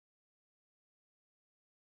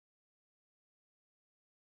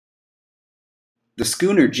The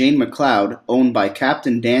schooner Jane McLeod, owned by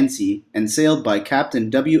Captain Dancy and sailed by Captain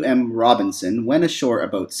W. M. Robinson, went ashore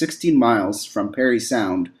about 16 miles from Parry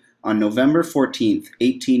Sound on November 14,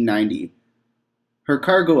 1890. Her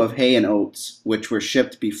cargo of hay and oats, which were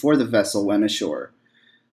shipped before the vessel went ashore.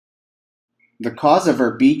 The cause of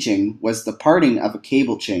her beaching was the parting of a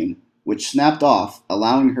cable chain, which snapped off,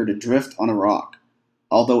 allowing her to drift on a rock,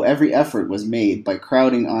 although every effort was made by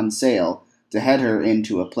crowding on sail to head her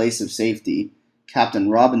into a place of safety. Captain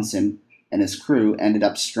Robinson and his crew ended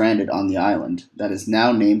up stranded on the island that is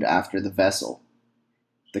now named after the vessel.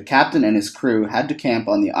 The captain and his crew had to camp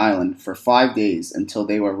on the island for 5 days until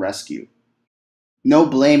they were rescued. No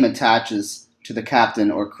blame attaches to the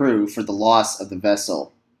captain or crew for the loss of the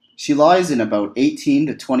vessel. She lies in about 18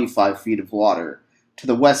 to 25 feet of water to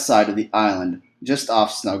the west side of the island, just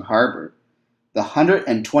off Snug Harbor. The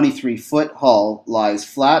 123-foot hull lies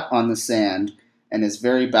flat on the sand and is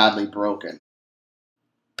very badly broken.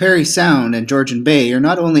 Parry Sound and Georgian Bay are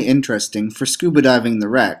not only interesting for scuba diving the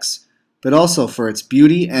wrecks, but also for its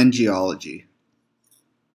beauty and geology.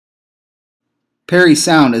 Parry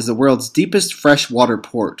Sound is the world's deepest freshwater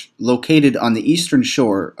port, located on the eastern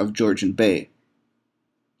shore of Georgian Bay.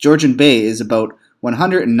 Georgian Bay is about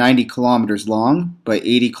 190 kilometers long by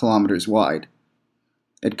 80 kilometers wide.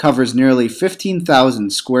 It covers nearly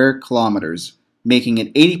 15,000 square kilometers, making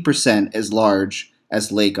it 80% as large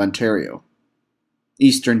as Lake Ontario.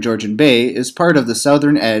 Eastern Georgian Bay is part of the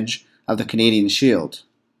southern edge of the Canadian Shield.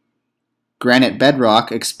 Granite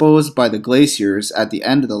bedrock exposed by the glaciers at the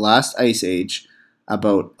end of the last ice age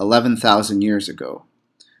about 11,000 years ago.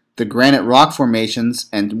 The granite rock formations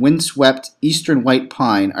and windswept eastern white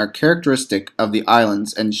pine are characteristic of the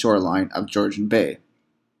islands and shoreline of Georgian Bay.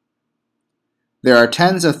 There are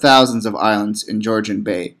tens of thousands of islands in Georgian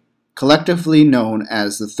Bay, collectively known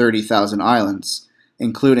as the 30,000 Islands,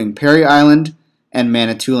 including Parry Island and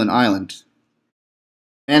Manitoulin Island.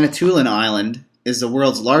 Manitoulin Island is the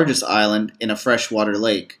world's largest island in a freshwater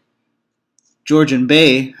lake. Georgian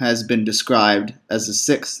Bay has been described as the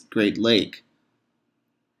sixth Great Lake.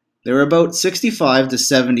 There are about 65 to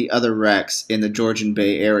 70 other wrecks in the Georgian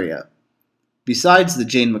Bay area. Besides the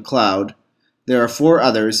Jane McLeod, there are 4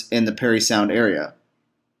 others in the Parry Sound area.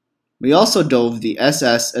 We also dove the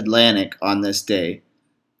SS Atlantic on this day,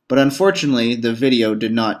 but unfortunately the video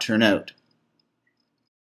did not turn out.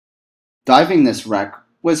 Diving this wreck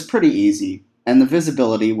was pretty easy, and the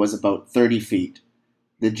visibility was about 30 feet.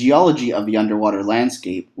 The geology of the underwater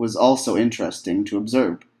landscape was also interesting to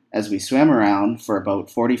observe, as we swam around for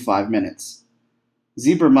about 45 minutes.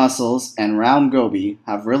 Zebra mussels and round goby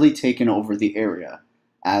have really taken over the area,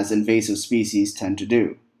 as invasive species tend to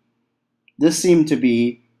do. This seemed to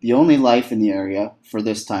be the only life in the area for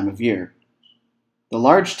this time of year. The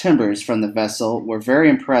large timbers from the vessel were very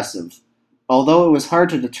impressive, although it was hard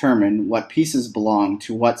to determine what pieces belonged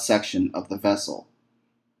to what section of the vessel.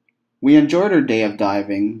 We enjoyed our day of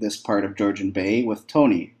diving this part of Georgian Bay with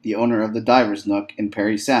Tony, the owner of the Diver's Nook in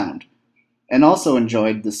Parry Sound, and also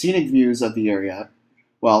enjoyed the scenic views of the area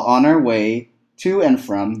while on our way to and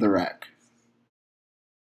from the wreck.